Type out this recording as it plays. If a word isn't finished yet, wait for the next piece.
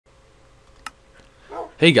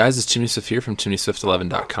Hey guys, it's ChimneySwift here from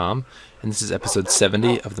ChimneySwift11.com, and this is episode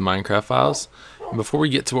 70 of the Minecraft Files. And before we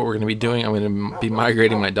get to what we're going to be doing, I'm going to be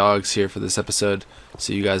migrating my dogs here for this episode,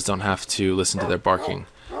 so you guys don't have to listen to their barking.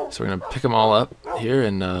 So we're going to pick them all up here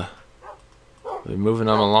and be moving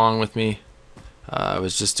them along with me. I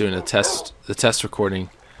was just doing the test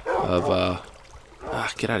recording of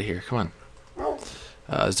get out of here, come on.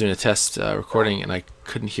 I was doing a test recording and I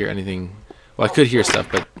couldn't hear anything. Well, I could hear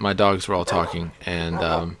stuff, but my dogs were all talking, and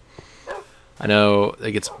I know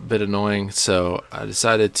it gets a bit annoying, so I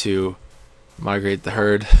decided to migrate the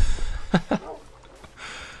herd.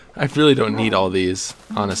 I really don't need all these,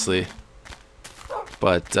 honestly,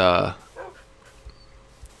 but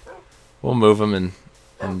we'll move them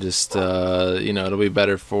and just it'll be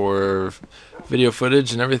better for video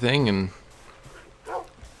footage and everything, and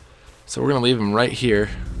so we're gonna leave them right here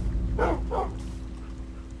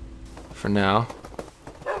for now,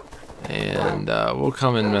 and we'll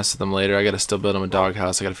come and mess with them later. I gotta still build them a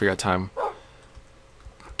doghouse. I gotta figure out time.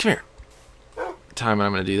 Come here. Time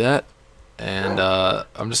I'm gonna do that, and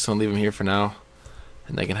I'm just gonna leave them here for now,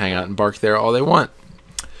 and they can hang out and bark there all they want.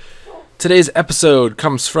 Today's episode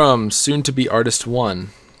comes from Soon to Be Artist 1,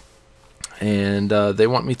 and they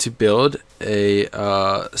want me to build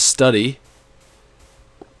a study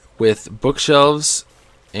with bookshelves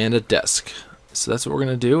and a desk. So that's what we're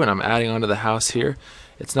going to do, and I'm adding onto the house here.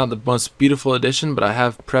 It's not the most beautiful addition, but I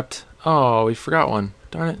have prepped... Oh, we forgot one.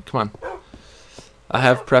 Darn it. Come on. I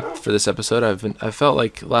have prepped for this episode. I felt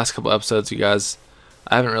like the last couple episodes, you guys,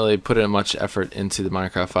 I haven't really put in much effort into the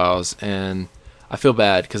Minecraft Files, and I feel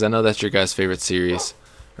bad because I know that's your guys' favorite series,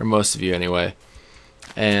 or most of you anyway.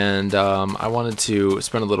 And I wanted to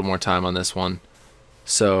spend a little more time on this one.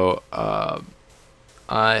 So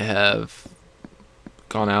I have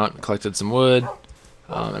gone out and collected some wood,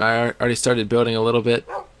 and I already started building a little bit,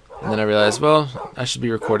 and then I realized, well, I should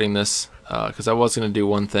be recording this because I was going to do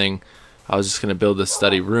one thing. I was just going to build this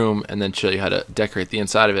study room and then show you how to decorate the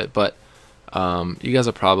inside of it, but you guys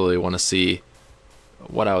will probably want to see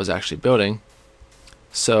what I was actually building,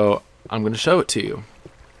 so I'm going to show it to you,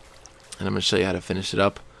 and I'm going to show you how to finish it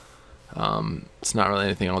up. It's not really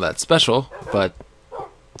anything all that special, but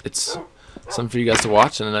it's something for you guys to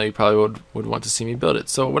watch, and I know you probably would want to see me build it.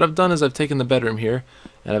 So what I've done is I've taken the bedroom here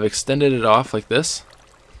and I've extended it off like this,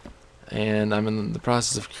 and I'm in the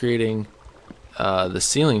process of creating the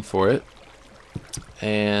ceiling for it.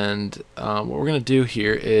 And what we're gonna do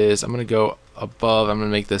here is I'm gonna go above. I'm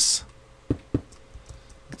gonna make this,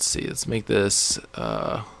 let's make this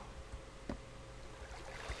a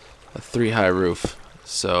 3-high roof.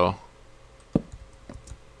 So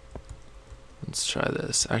let's try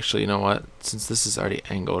this. Actually, you know what? Since this is already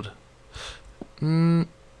angled.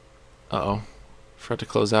 Uh-oh. Forgot to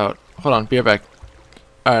close out. Hold on, be right back.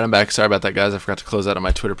 Alright, I'm back. Sorry about that, guys. I forgot to close out on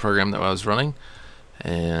my Twitter program that I was running.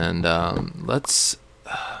 And let's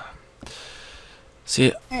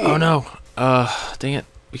see. Oh no. Dang it.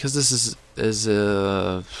 Because this is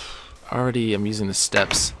already I'm using the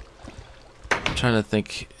steps. I'm trying to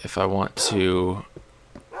think if I want to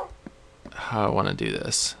how I want to do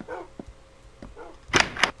this.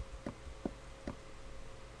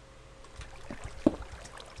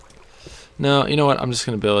 No, you know what? I'm just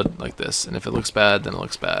going to build it like this. And if it looks bad, then it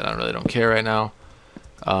looks bad. I really don't care right now.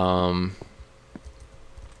 And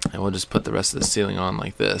we'll just put the rest of the ceiling on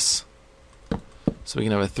like this. So we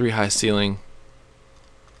can have a 3-high ceiling.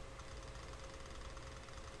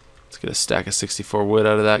 Let's get a stack of 64 wood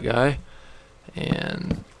out of that guy.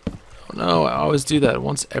 And, oh no, I always do that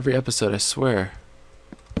once every episode, I swear.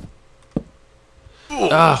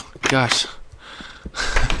 Oh, gosh.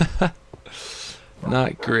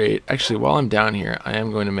 Not great. Actually, while I'm down here, I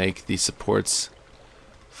am going to make the supports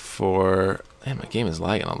for... Man, my game is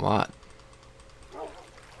lagging a lot.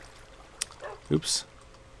 Oops.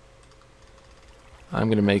 I'm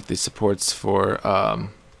going to make the supports for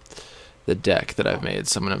the deck that I've made.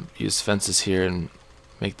 So I'm going to use fences here and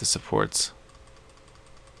make the supports.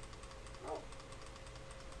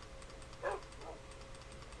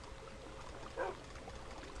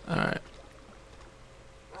 Alright.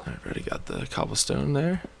 I've already got the cobblestone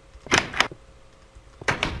there.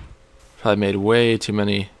 Probably made way too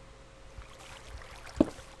many.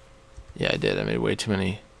 Yeah, I did. I made way too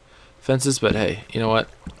many fences, but hey, you know what?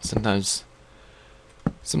 Sometimes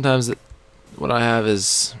what I have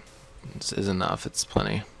is enough. It's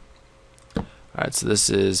plenty. Alright, so this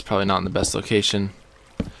is probably not in the best location,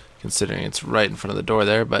 considering it's right in front of the door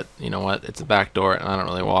there, but you know what? It's a back door, and I don't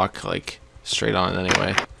really walk like straight on it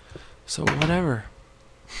anyway. So whatever.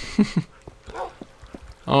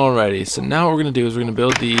 Alrighty, so now what we're going to do is we're going to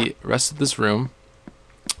build the rest of this room,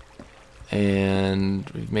 and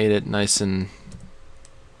we've made it nice and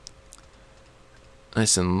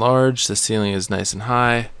large. The ceiling is nice and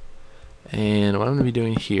high, and what I'm going to be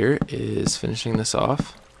doing here is finishing this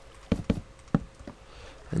off,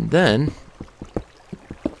 and then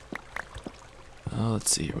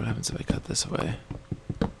let's see what happens if I cut this away.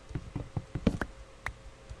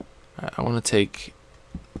 Alright, I want to take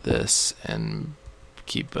this and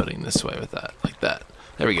keep building this way with that, like that.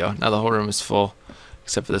 There we go. Now the whole room is full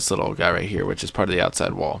except for this little guy right here, which is part of the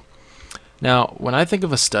outside wall. Now, when I think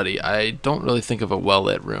of a study, I don't really think of a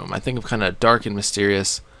well-lit room. I think of kind of dark and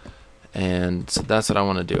mysterious, and so that's what I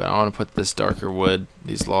want to do. I want to put this darker wood,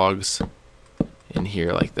 these logs, in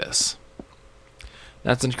here like this.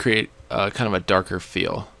 That's going to create kind of a darker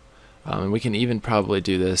feel. And we can even probably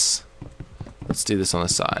do this. Let's do this on the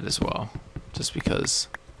side as well, just because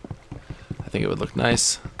I think it would look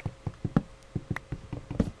nice.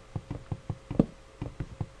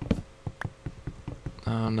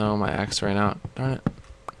 Oh no, my axe ran out. Darn it.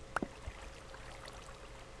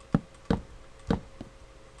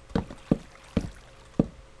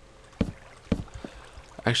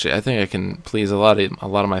 Actually, I think I can please a lot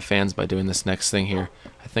of my fans by doing this next thing here.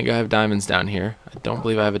 I think I have diamonds down here. I don't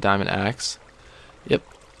believe I have a diamond axe. Yep.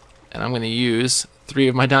 And I'm going to use 3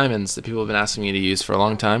 of my diamonds that people have been asking me to use for a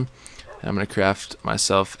long time. And I'm going to craft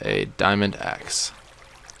myself a diamond axe.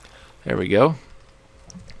 There we go.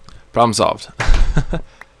 Problem solved.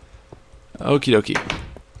 Okie dokie.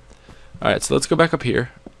 Alright, so let's go back up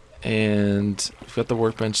here. And we've got the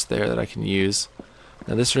workbench there that I can use.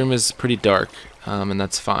 Now this room is pretty dark, and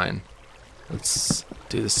that's fine. Let's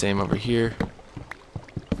do the same over here.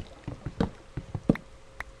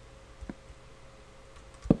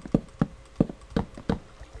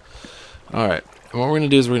 Alright, and what we're going to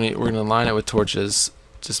do is we're going to line it with torches,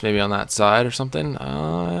 just maybe on that side or something.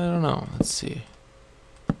 I don't know. Let's see.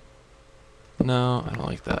 No, I don't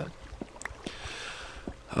like that.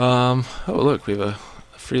 Oh look, we have a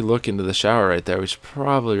free look into the shower right there. We should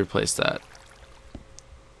probably replace that.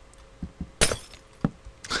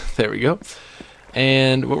 There we go.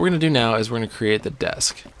 And what we're going to do now is we're going to create the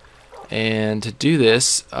desk. And to do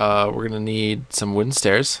this, we're going to need some wooden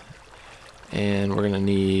stairs. And we're going to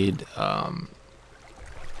need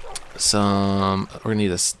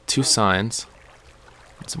two signs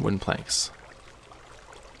and some wooden planks.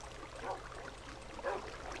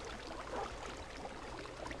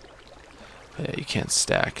 Yeah, you can't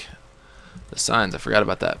stack the signs. I forgot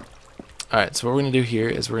about that. Alright, so what we're going to do here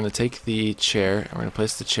is we're going to take the chair and we're going to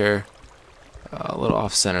place the chair a little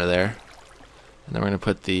off center there. And then we're going to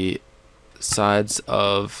put the sides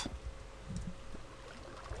of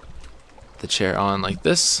the chair on like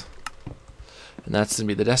this. And that's going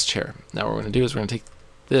to be the desk chair. Now what we're going to do is we're going to take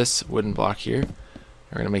this wooden block here and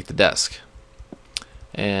we're going to make the desk.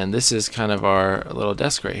 And this is kind of our little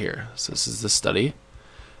desk right here. So this is the study.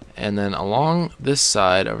 And then along this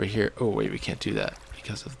side over here, oh wait, we can't do that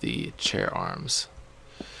because of the chair arms.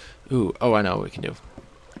 Ooh, oh, I know what we can do.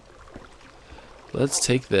 Let's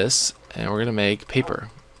take this and we're going to make paper.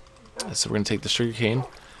 So we're going to take the sugar cane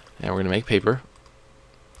and we're going to make paper.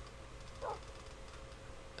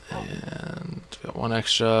 And we got one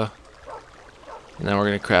extra. And then we're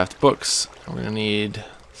going to craft books. And we're going to need,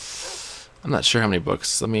 I'm not sure how many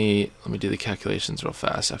books. Let me do the calculations real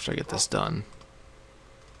fast after I get this done.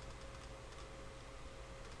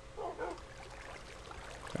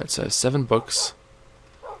 Alright, so I have 7 books,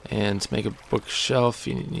 and to make a bookshelf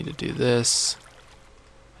you need to do this,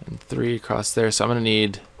 and 3 across there, so I'm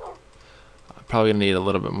probably going to need a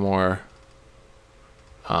little bit more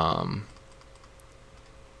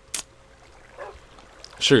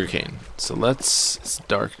sugar cane. So it's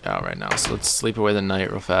dark out right now, so let's sleep away the night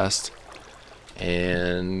real fast,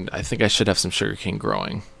 and I think I should have some sugar cane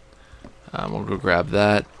growing. We'll go grab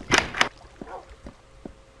that.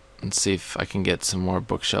 And see if I can get some more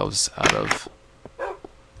bookshelves out of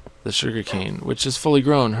the sugar cane, which is fully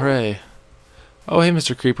grown. Hooray! Oh, hey,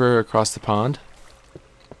 Mr. Creeper across the pond.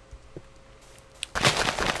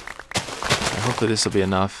 Hopefully this will be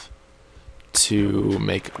enough to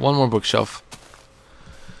make one more bookshelf,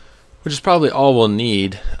 which is probably all we'll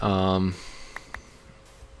need to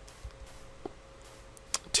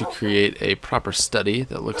create a proper study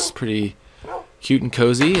that looks pretty cute and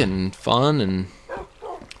cozy and fun and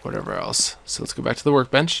whatever else. So let's go back to the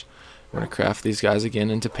workbench. We're going to craft these guys again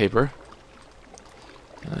into paper.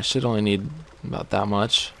 And I should only need about that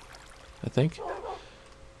much, I think.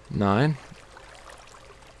 9.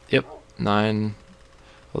 Yep, 9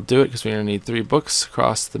 will do it because we're going to need 3 books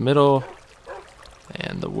across the middle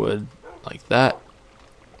and the wood like that.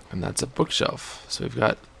 And that's a bookshelf. So we've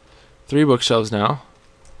got 3 bookshelves now.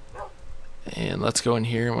 And let's go in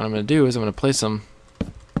here, and what I'm going to do is I'm going to place them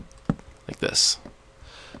like this.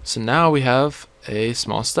 So now we have a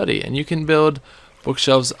small study, and you can build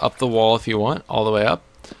bookshelves up the wall if you want, all the way up.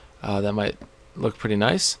 That might look pretty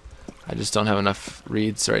nice. I just don't have enough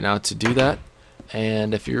reeds right now to do that.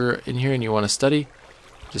 And if you're in here and you want to study,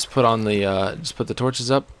 just put the torches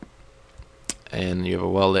up, and you have a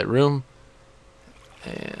well-lit room.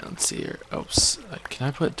 And let's see here. Oops. Can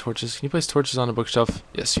I put torches? Can you place torches on a bookshelf?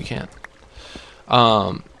 Yes, you can.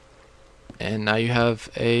 And now you have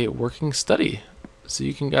a working study. So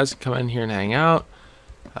you guys can come in here and hang out.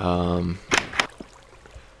 I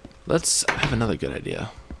have another good idea.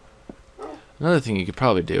 Another thing you could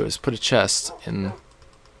probably do is put a chest in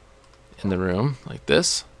the room like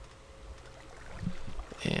this.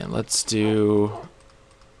 And let's do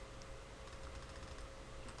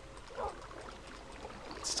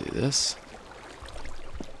this.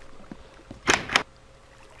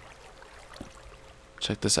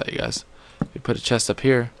 Check this out, you guys. If you put a chest up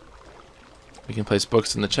here, we can place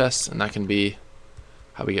books in the chest, and that can be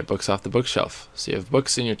how we get books off the bookshelf. So you have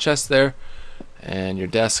books in your chest there, and your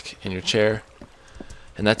desk and your chair.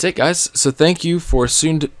 And that's it, guys. So thank you for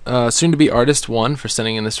soon to be artist 1 for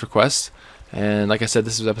sending in this request. And like I said,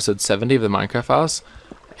 this is episode 70 of the Minecraft Files,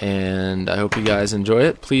 and I hope you guys enjoy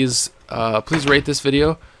it. Please rate this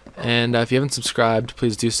video, and if you haven't subscribed,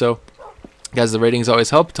 please do so. Guys, the ratings always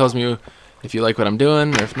help. It tells me if you like what I'm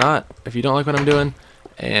doing, or if you don't like what I'm doing.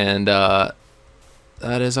 And that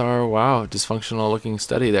is our dysfunctional looking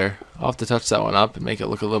study there. I'll have to touch that one up and make it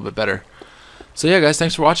look a little bit better. So yeah, guys,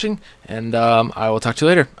 thanks for watching, and I will talk to you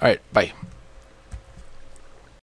later. Alright, bye.